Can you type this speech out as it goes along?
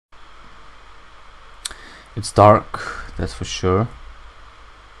It's dark, that's for sure.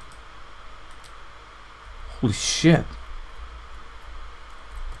 Holy shit.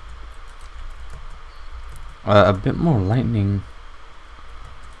 A bit more lightning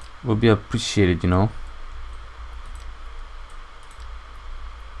would be appreciated, you know.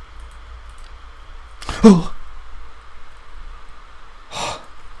 Oh!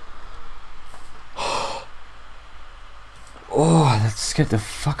 Oh, that scared the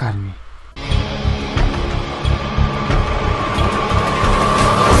fuck out of me.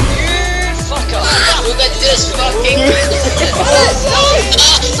 Fuck off! Look at this fucking.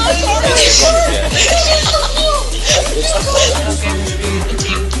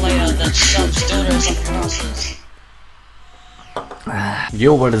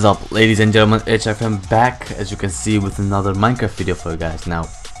 Yo, what is up, ladies and gentlemen? IdaPyroPanda back, as you can see, with another Minecraft video for you guys. Now,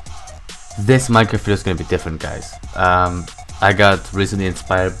 this Minecraft video is gonna be different, guys. I got recently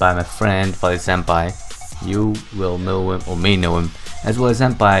inspired by my friend Vali Senpai. You will know him, or may know him, as well as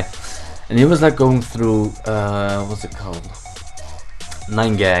Senpai. And he was like going through, what's it called?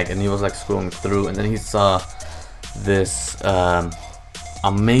 9gag, and he was like scrolling through, and then he saw this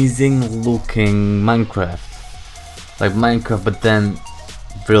amazing looking Minecraft. Like Minecraft, but then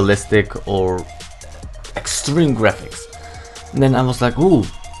realistic or extreme graphics. And then I was like, ooh,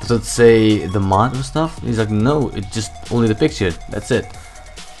 does it say the mod or stuff? And he's like, no, it's just only the picture, that's it.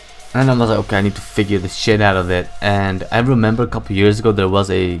 And I was like, okay, I need to figure the shit out of it. And I remember a couple years ago there was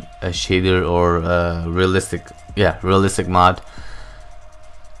a shader or a realistic mod.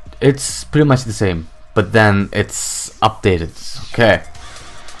 It's pretty much the same, but then it's updated. Okay,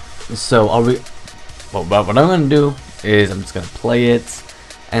 so are we? Well, what I'm gonna do is I'm just gonna play it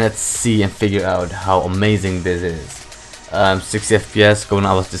and let's see and figure out how amazing this is. 60 FPS going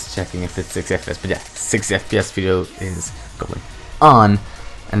on. I was just checking if it's 60 FPS, but yeah, 60 FPS video is going on.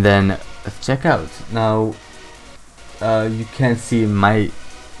 And then let's check out. Now you can't see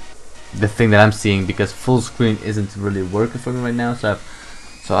the thing that I'm seeing because full screen isn't really working for me right now. So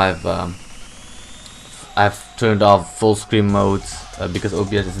I've turned off full screen mode because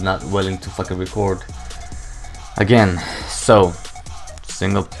OBS is not willing to fucking record again. So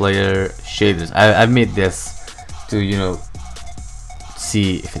single player shaders. I've made this to, you know,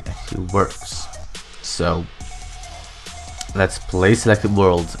 see if it actually works. So let's play selected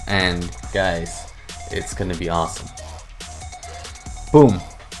world, and guys, it's gonna be awesome. Boom.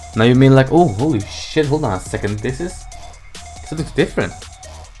 Now you mean like, oh, holy shit, hold on a second, this is something different.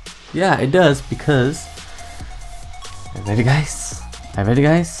 Yeah, it does, because are you ready, guys? Are you ready,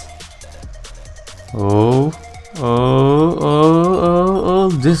 guys? Oh,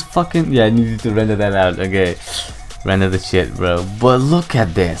 this fucking, yeah, I needed to render that out. Okay, render the shit, bro. But look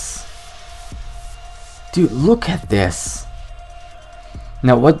at this, dude, look at this.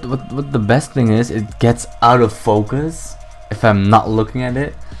 Now what the best thing is, it gets out of focus if I'm not looking at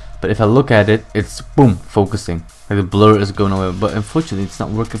it, but if I look at it, it's boom, focusing. Like the blur is going away, but unfortunately it's not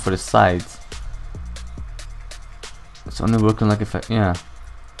working for the sides. It's only working like if I, yeah.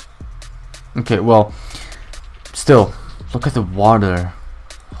 Okay, well, still, look at the water.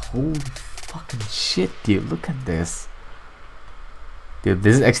 Holy fucking shit, dude, look at this. Dude,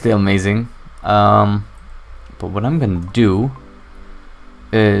 this is actually amazing. But what I'm gonna do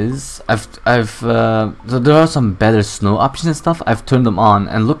is so there are some better snow options and stuff. I've turned them on,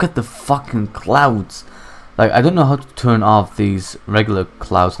 and look at the fucking clouds. Like, I don't know how to turn off these regular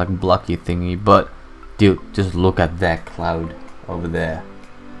clouds, like blocky thingy, but dude, just look at that cloud over there.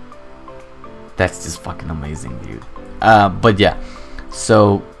 That's just fucking amazing, dude. But yeah,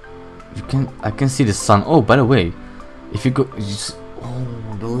 so I can see the sun. Oh, by the way, if you go,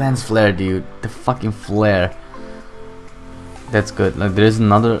 oh, the lens flare, dude, the fucking flare. That's good. Like, there is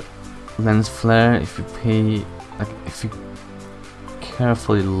another lens flare if you pay, like, if you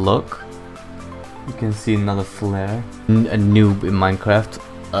carefully look, you can see another flare. A noob in Minecraft,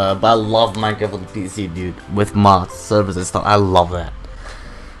 but I love Minecraft on the PC, dude, with mods, servers and stuff. I love that.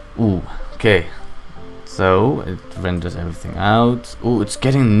 Ooh, okay. So it renders everything out. Ooh, it's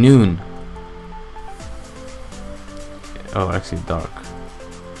getting noon. Oh, actually dark.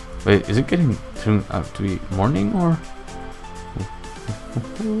 Wait, is it getting turned out to be morning or?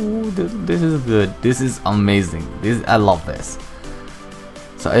 Ooh, this is good. This is amazing. I love this.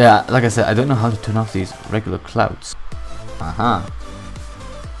 So yeah, like I said, I don't know how to turn off these regular clouds.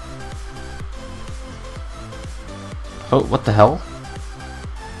 Oh, what the hell?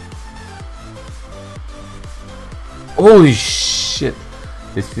 Holy shit!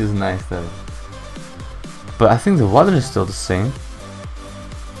 This feels nice though. But I think the water is still the same.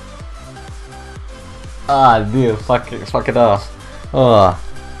 Ah, dude, fuck it off. Oh.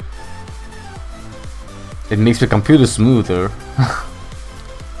 it makes the computer smoother.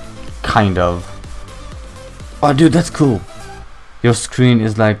 Kind of. Oh dude, that's cool. Your screen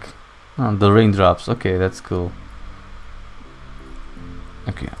is like the raindrops. Okay, that's cool.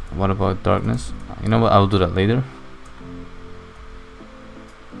 Okay, what about darkness? You know what, I'll do that later.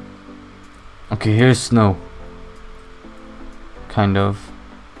 Okay, here's snow. Kind of.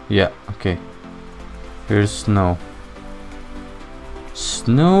 Yeah, okay. Here's snow.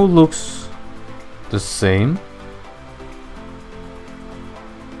 Snow looks the same.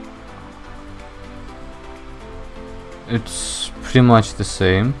 It's pretty much the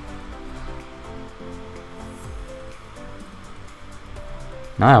same.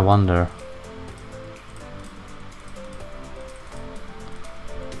 Now I wonder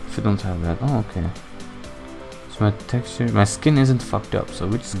if you don't have that. Oh, okay. So my texture, my skin isn't fucked up, so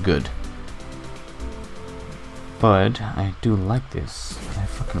which is good. But I do like this. I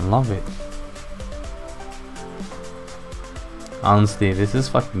fucking love it. Honestly, this is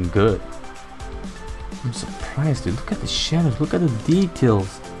fucking good. I'm surprised, dude. Look at the shadows. Look at the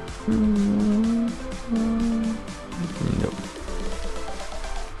details. Nope.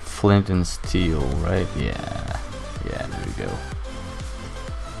 Flint and steel, right? Yeah. Yeah, there we go.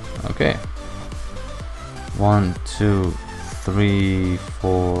 Okay. 1, 2, 3,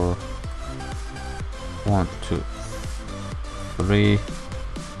 4. 1, 2, 3.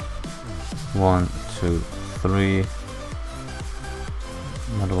 1, 2, 3.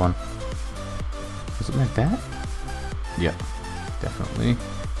 Another one. Is it like that? Yeah, definitely.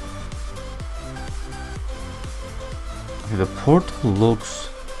 Okay, the portal looks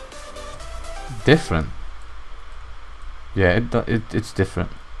different. Yeah, it's different.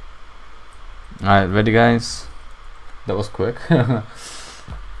 Alright, ready guys? That was quick.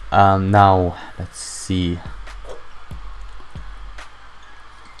 Now let's see.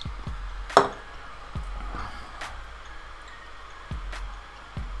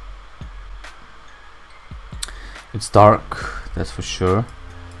 It's dark, that's for sure.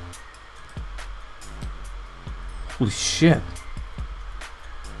 Holy shit.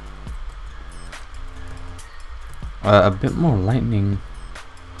 A bit more lightning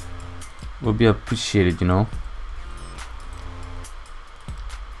would be appreciated, you know.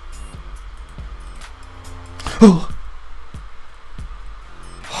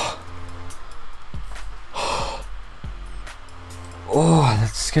 Oh,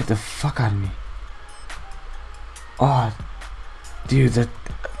 that scared the fuck out of me. Oh, dude, that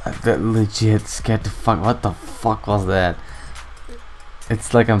legit scared the fuck. What the fuck was that?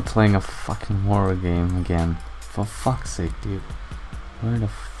 It's like I'm playing a fucking horror game again. For fuck's sake, dude. Where the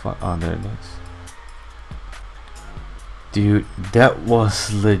fuck? Oh, there it is. Dude, that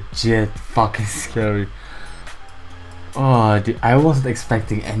was legit fucking scary. Oh, dude, I wasn't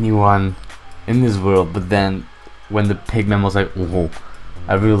expecting anyone in this world, but then when the pigman was like, whoa,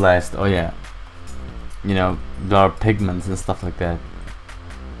 I realized, oh yeah, you know, there are pigments and stuff like that.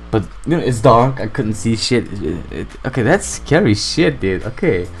 But you know, it's dark, I couldn't see shit. Okay, that's scary shit, dude.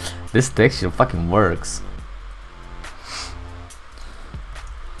 Okay, this texture fucking works.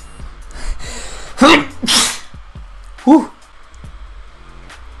 Whew.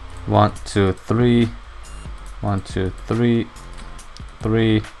 1, 2, 3. 1, 2, 3.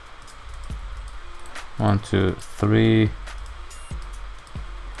 3. 1, 2, 3.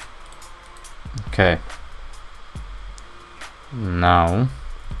 Okay. Now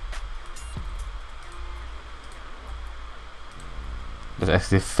let's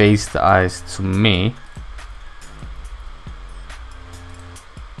actually face the eyes to me.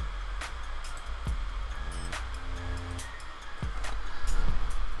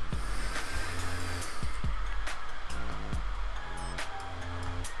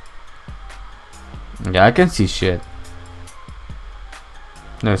 Yeah, I can see shit.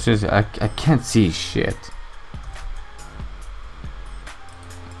 No, seriously, I can't see shit.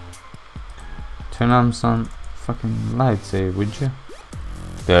 Turn on some fucking lights, eh, would you?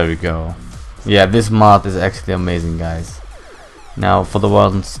 There we go. Yeah, this mod is actually amazing, guys. Now, for the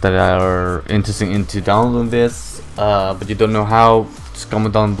ones that are interested into downloading this, but you don't know how, just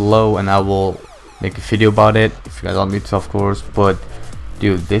comment down below and I will make a video about it. If you guys want me to, of course. But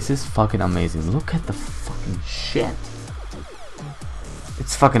dude, this is fucking amazing. Look at the fucking shit.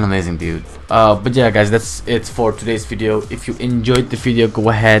 It's fucking amazing, dude. But yeah, guys, that's it for today's video. If you enjoyed the video, go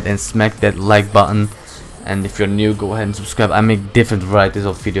ahead and smack that like button. And if you're new, go ahead and subscribe. I make different varieties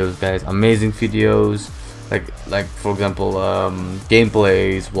of videos, guys. Amazing videos, like for example,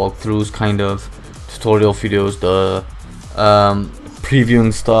 gameplays, walkthroughs, kind of tutorial videos, the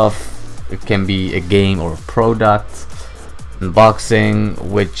previewing stuff. It can be a game or a product. unboxing,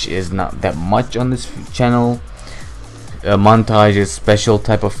 which is not that much on this channel, montages, special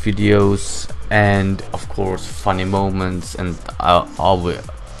type of videos, and of course funny moments, and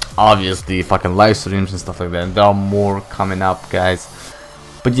obviously fucking live streams and stuff like that. And there are more coming up, guys.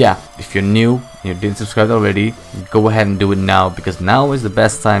 But yeah, if you're new and you didn't subscribe already, go ahead and do it now, because now is the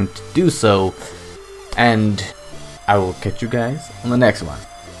best time to do so. And I will catch you guys on the next one.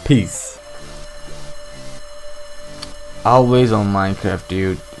 Peace. Always on Minecraft,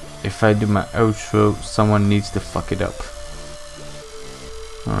 dude. If I do my outro, someone needs to fuck it up.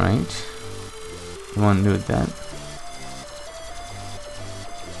 Alright. You wanna do it then?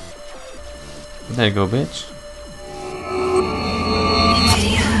 There you go, bitch.